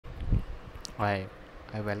Hi,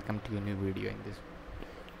 I welcome to a new video. In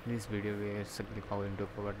this video, we are simply going to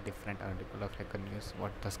cover different article of hacker news.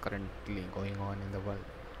 What is currently going on in the world?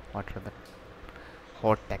 What are the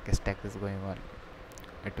hot tech stack is going on?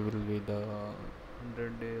 It will be the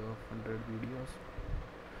 100 day of 100 videos.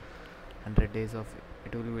 100 days of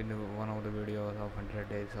it will be one of the videos of 100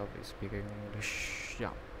 days of speaking English.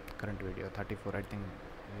 Yeah, current video 34. I think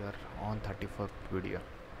we are on 34th video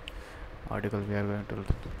article. We are going to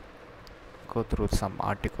go through some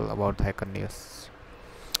article about hacker news.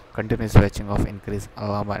 Continuous batching of increased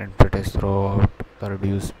alarm and protest throughout the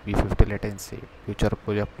reduced P50 latency. Future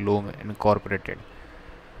project Loom incorporated.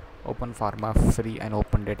 Open pharma free and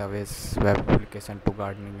open database web application to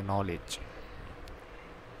gardening knowledge.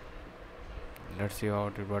 Let's see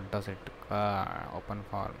what does it. Open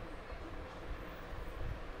farm.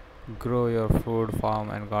 Grow your food, farm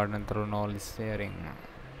and garden through knowledge sharing.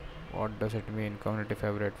 What does it mean? Community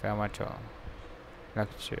favorite amateur.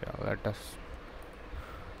 Next, let us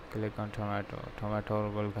click on tomato. Tomato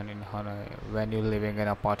vulcan in Hanoi. When you're living in an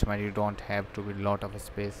apartment, you don't have to be lot of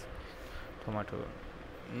space. Tomato.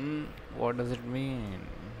 What does it mean?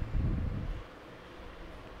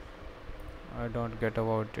 I don't get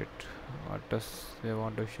about it. What does they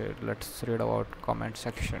want to share? Let's read about comment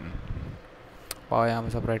section. Wow, I'm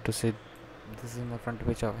surprised to see this is my front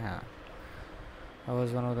page of here. I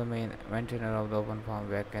was one of the main maintainer of the open farm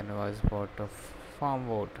back and was part of farm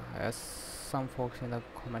vote. As some folks in the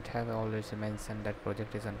comment have already mentioned that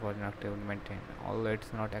project is unfortunately actively maintained. Although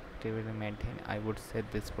it's not actively maintained, I would say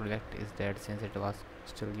this project is dead since it was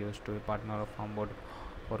still used to be partner of farm board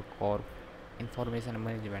for core information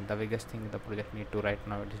management. The biggest thing the project need to right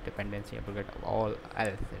now is dependency aggregate all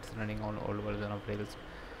else. It's running on old version of Rails,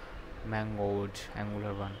 Mango,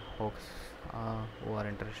 Angular 1. Folks who are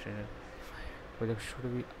interested in project should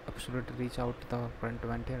be absolutely reach out to the current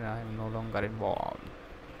maintainer. I am no longer involved.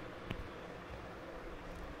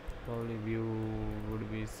 Probably view would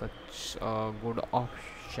be such a good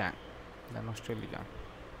option than Australia.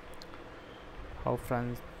 How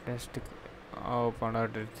fantastic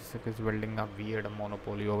Founder is building a weird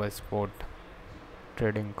monopoly over sport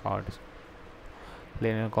trading cards.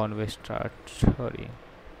 Linear Conway story.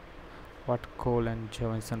 What Cole and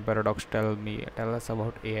Jefferson paradox tell us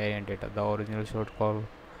about AI and data. The original short call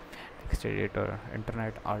text editor,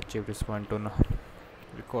 Internet Archive respond to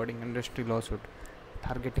recording industry lawsuit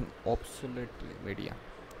targeting obsolete media.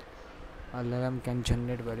 LLM can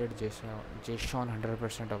generate valid JSON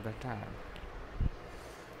 100% of the time.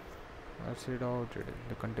 Let's read out it.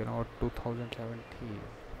 The container out 2017.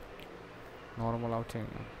 Normal outing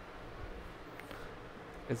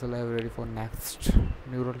is a library for next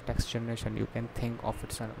neural text generation. You can think of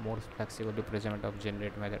it as a more flexible replacement of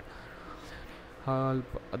generate method. Help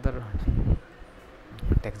other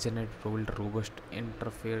text generate build robust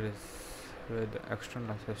interface with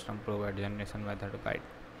external system provide generation method guide.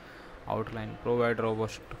 Outline provide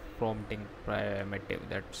robust prompting primitive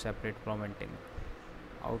that separate prompting.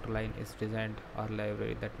 Outline is designed a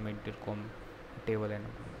library that made it compatible and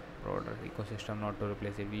broader ecosystem, not to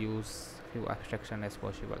replace it. We use few abstraction as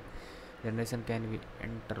possible. Generation can be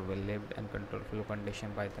interleaved and control flow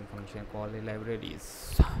condition Python function call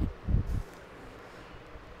libraries.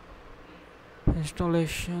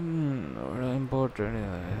 Installation important.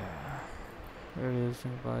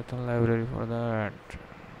 Using Python library for that.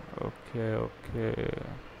 Okay.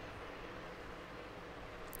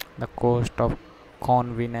 The cost of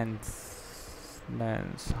convenience.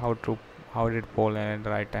 How did Poland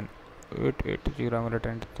write an 880 in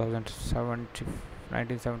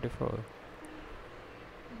 1974?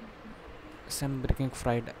 Some breaking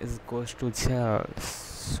fried is goes to jail.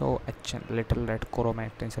 So little red Chrome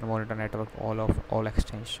extension monitor network all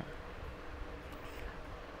extension.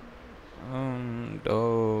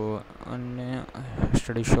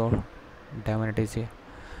 Study show dementia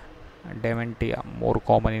more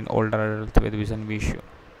common in older adults with vision issue.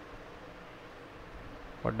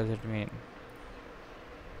 What does it mean?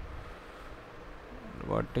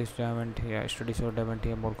 What is dementia? Studies show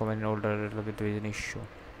dementia more common in older adults with vision issue.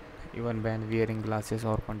 Even when wearing glasses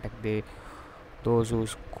or contact, those who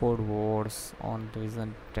scored worse on the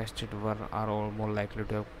vision tested are all more likely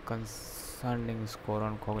to have concerning score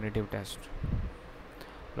on cognitive test.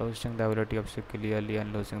 Losing the ability of see clearly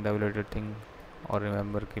and losing the ability to think or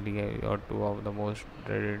remember clearly are two of the most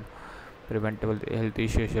dreaded preventable health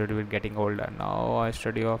issues associated with getting older. Now a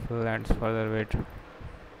study of lands further weight.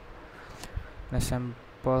 In a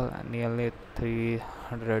sample nearly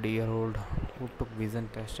 300-year-old who took vision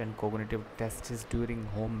tests and cognitive tests during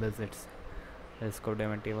home visits, risk of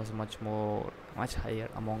dementia was much higher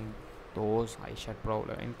among those eyesight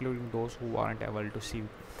problem, including those who aren't able to see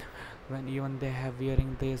when even they have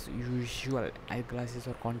wearing these usual eyeglasses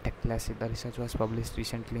or contact glasses. The research was published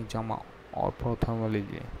recently in JAMA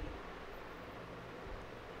Ophthalmology.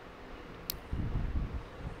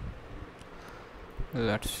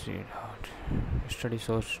 Let's see it out. Study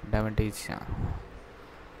shows dementia.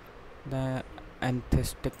 The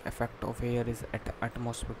anesthetic effect of air is at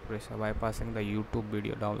atmospheric pressure bypassing the YouTube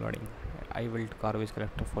video downloading. I built garbage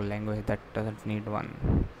collector for language that doesn't need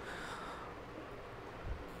one.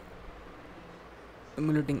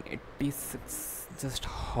 Emulating 86. Just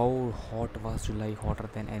how hot was July? Hotter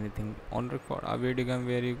than anything on record. A video game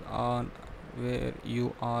where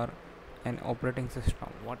you are an operating system.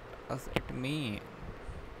 What does it mean?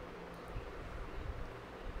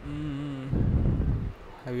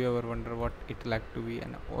 Have you ever wondered what it like to be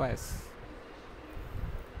an OS?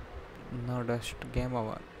 No dust game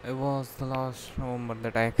over. It was the last moment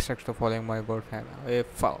that I expected following my girlfriend. A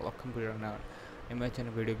fellow computer nerd. Imagine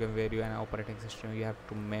a video game where you are an operating system. You have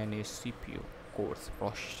to manage CPU, cores,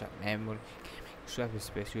 processor, memory, swap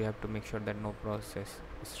space. You have to make sure that no process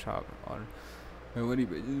is stuck or memory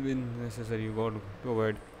pages when necessary. You got to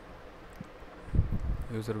avoid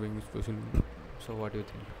user being exposed. So what do you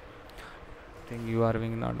think? Think you are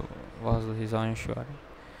being not was his unsure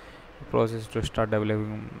process to start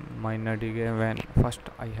developing my nerdy game when first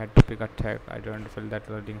I had to pick a tech. I didn't feel that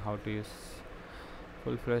learning how to use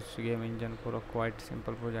full-fledged game engine for a quite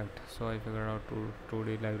simple project, so I figured out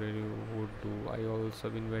 2D library would do. I also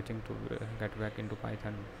been waiting to get back into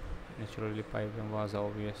Python. Naturally Python was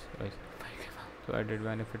obvious choice. So I did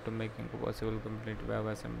benefit to making possible complete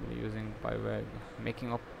WebAssembly using PyWag,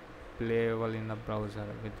 making a playable in the browser.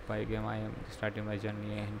 With Pygame I am starting my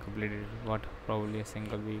journey and completed what probably a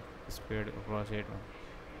single week spread across 8 months.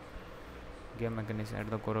 Game mechanism at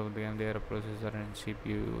the core of the game, there are processor and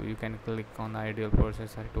CPU. You can click on the ideal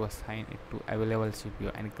processor to assign it to available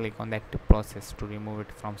CPU and click on the active process to remove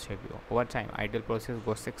it from CPU. Over time, ideal process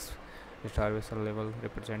goes 6 star vessel level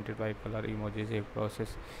represented by color emojis. If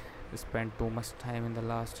process spend too much time in the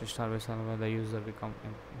last star vessel level, the user become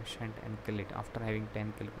impatient and kill it. After having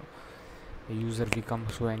 10 kill, the user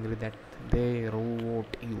becomes so angry that they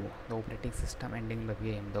root you, the operating system ending the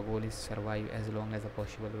game. The goal is survive as long as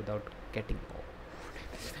possible without getting old.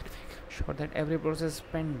 Sure that every process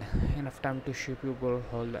spend enough time to ship you go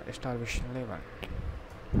hold the starvation level.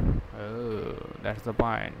 Oh, that's the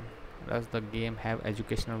point. Does the game have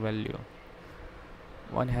educational value?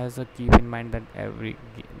 One has to keep in mind that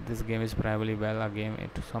this game is primarily a game.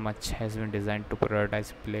 It so much has been designed to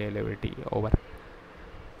prioritize playability over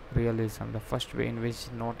realism. The first way in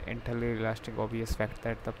which not entirely realistic obvious fact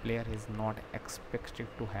that the player is not expected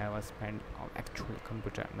to have a spend on actual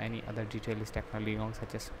computer. Many other details technically wrong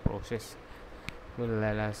such as process will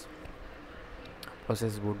as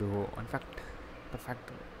process would go. In fact, the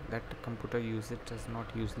fact that computer usage does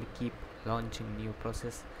not usually keep launching new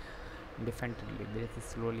process indefinitely. There is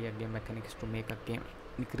slowly a game mechanics to make a game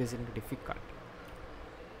increasingly difficult.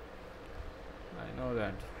 I know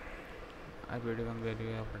that. I become very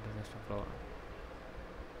operating system floor.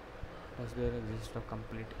 Does there exist a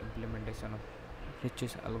complete implementation of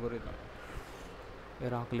Rich's algorithm?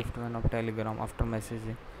 Iraq lift one of Telegram after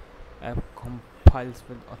messaging app compiles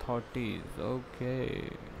with authorities. Okay.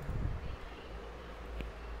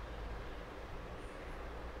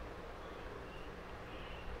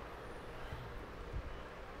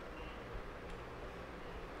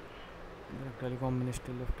 The telecom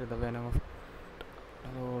ministry lifted the venom of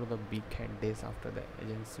over the weekend days after the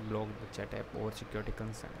agency blocked the chat app over security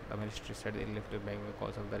concern. The ministry said it lifted back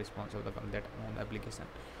because of the response of the that own application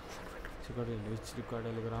security, which required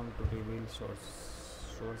Telegram to reveal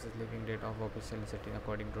sources leaking data of official setting.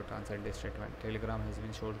 According to translated statement, Telegram has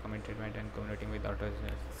been showed commitment and communicating without a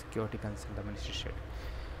security concern. The ministry said,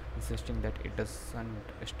 insisting that it doesn't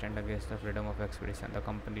stand against the freedom of expression. The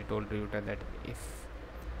company told Reuters that if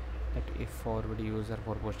forward user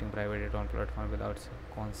for posting private data on platform without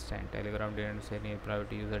consent. Telegram didn't share any private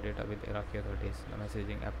user data with Iraqi authorities. The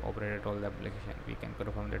messaging app operator told the application, we can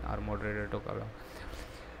confirm that our moderator took away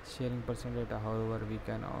sharing personal data. However, we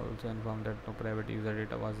can also inform that no private user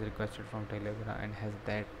data was requested from Telegram and has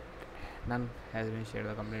that none has been shared.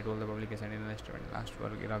 The company told the publication in an statement. Last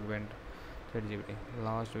week, Iraq banned ChatGPT.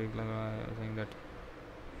 Last week, saying that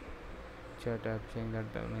chat app saying that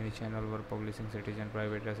many channels were publishing citizen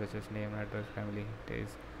private data such as name, address, family details.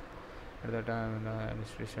 At the time, the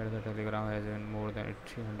ministry said that Telegram has been more than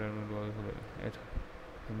 800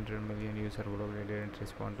 million users globally didn't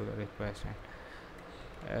respond to the request. And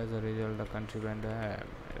As a result, the country went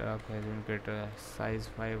Iraq has been created size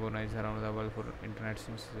 5 organized around the world for internet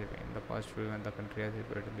censorship. In the past few months, the country has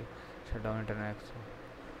repeatedly shut down internet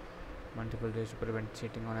multiple days to prevent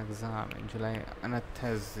cheating on exam. In July, Anath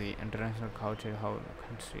the international culture how the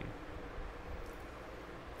country.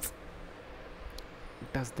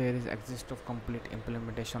 Does there is exist of complete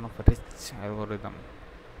implementation of rich algorithm?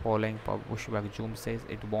 Following pushback, Zoom says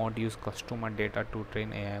it won't use customer data to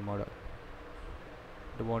train AI model.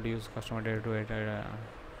 It won't use customer data to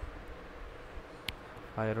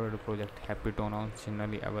higher project. Happy to announce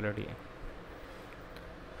generally availability.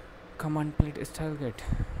 Command plate style get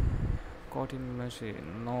caught in mercy.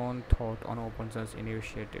 Non thought on open source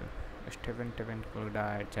initiative. Stephen could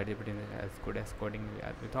died. ChatGPT is as good as coding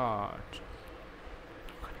as we thought.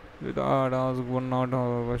 Without us would not have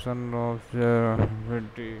a version of the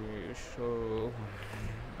so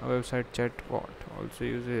a website chatbot also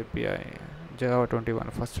uses API. Java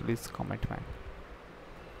 21 first release commitment.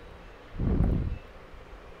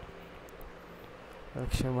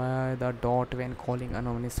 Why the dot when calling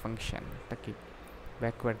anonymous function. Taki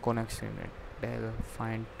backward connection rate. They'll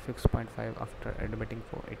find 6.5 after admitting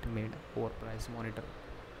for it made overpriced monitor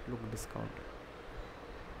look discounted.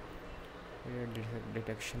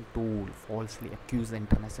 Detection tool falsely accused the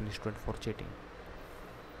international student for cheating.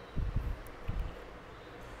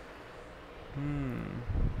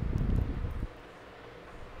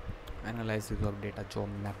 Analysis of data job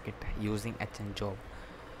market using HN job.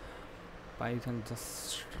 Python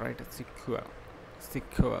just write a SQL.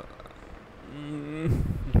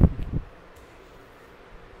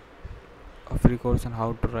 A free course on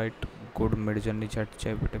how to write good mid-journey chat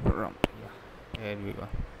GPT program. Yeah, here we go.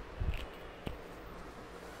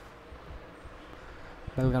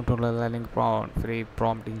 Welcome to learning prompt free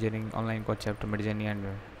prompt engineering online course chapter mid-journey and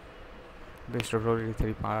this tutorial is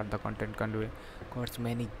 3 part. The content covers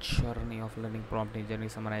many journey of learning prompt engineering.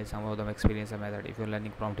 Summarize some of the experience and method. If you're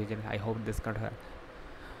learning prompt engineering, I hope this could help.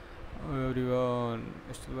 Everyone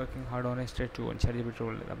still working hard on a stage 2 and ChatGPT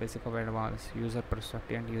tool. The basic of advanced user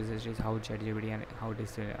perspective and usage is how ChatGPT and how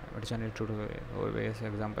this mid-journey tutorial. Various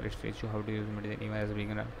example it teach you how to use mid-journey even as a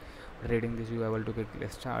beginner. Reading this you able to quickly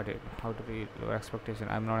start it. How to read low expectation.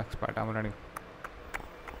 I'm not expert. I'm learning.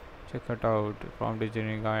 Check it out. Prompt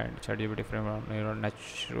engineering guide. ChatGPT framework.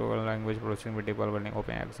 Natural language processing with deep learning.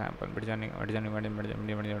 Open example. Mid-journey.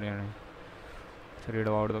 So read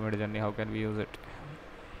about the mid-journey. How can we use it?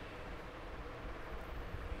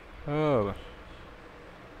 Oh,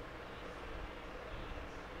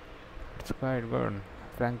 it's quite good.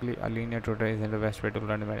 Frankly, a linear tutorial is the best way to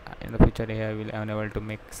learn. In the future, AI will enable to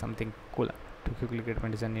make something cool. To quickly get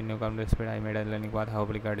medicine in new complex speed, I made a learning path. How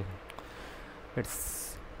regarding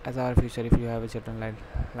it's as our future. If you have a children, like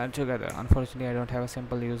learn together. Unfortunately, I don't have a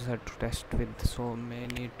simple user to test with, so may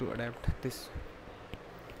need to adapt this.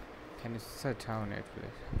 Can you search on it,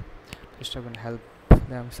 please? Just help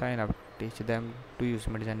them sign up. Teach them to use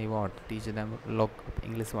Midjourney word. Teach them look up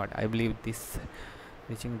English word. I believe this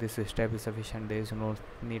reaching this step is sufficient. There is no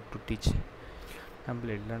need to teach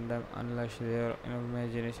complete. Learn them unless their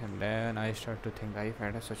imagination. Then I start to think if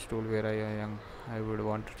I had such tool where I am young, I would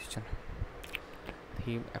want to teach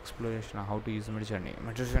theme exploration how to use Midjourney.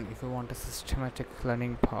 If you want a systematic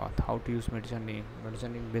learning path, how to use Midjourney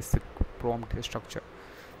basic prompt structure.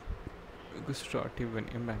 You could start even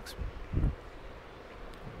Emacs.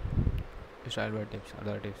 Style tips,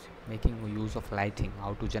 other tips, making use of lighting,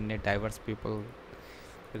 how to generate diverse people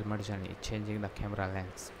with Midjourney, changing the camera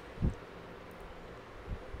lens.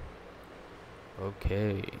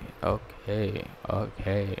 Okay,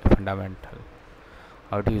 fundamental,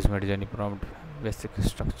 how to use Midjourney prompt, basic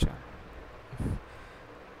structure.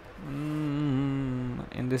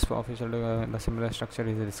 In this official the similar structure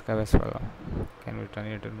is described as well. Can we turn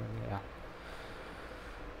it? Yeah.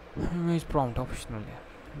 Image prompt optionally.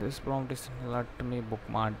 This prompt is let me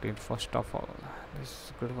bookmark it first of all. This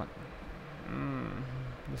is a good one.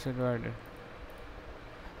 This is divided.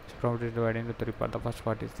 This prompt is divided into 3 parts. The first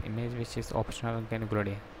part is image, which is optional and can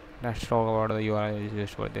include. Let's talk about the URL is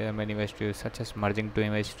used for. There are many ways to use, such as merging two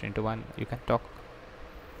images into one. You can talk.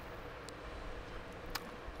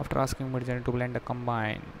 After asking Midjourney to blend the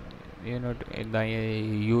combine, you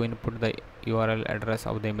input the URL address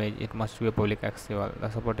of the image. It must be a public accessible. The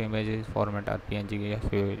supporting image is format are PNG,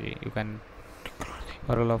 FPG. You can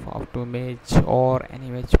URL of up to image or an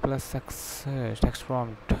image plus text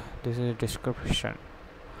prompt. This is a description.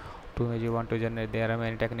 To image you want to generate. There are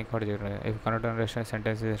many techniques for generate. If you cannot understand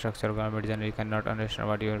sentences structure of Midjourney, you cannot understand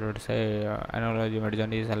what you are to say. Analogy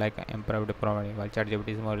Midjourney is like improved programming, while ChatGPT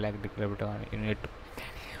is more like decrypted. You need to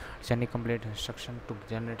Journey complete instruction to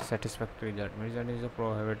generate satisfactory result. Journey is a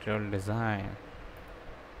prohibited design.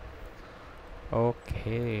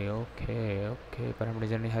 Okay. Parameter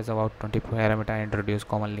journey has about 20 parameter introduced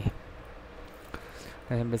commonly.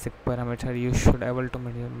 As a basic parameter, you should able to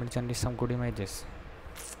generate some good images.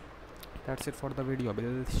 That's it for the video.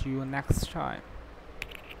 We'll see you next time.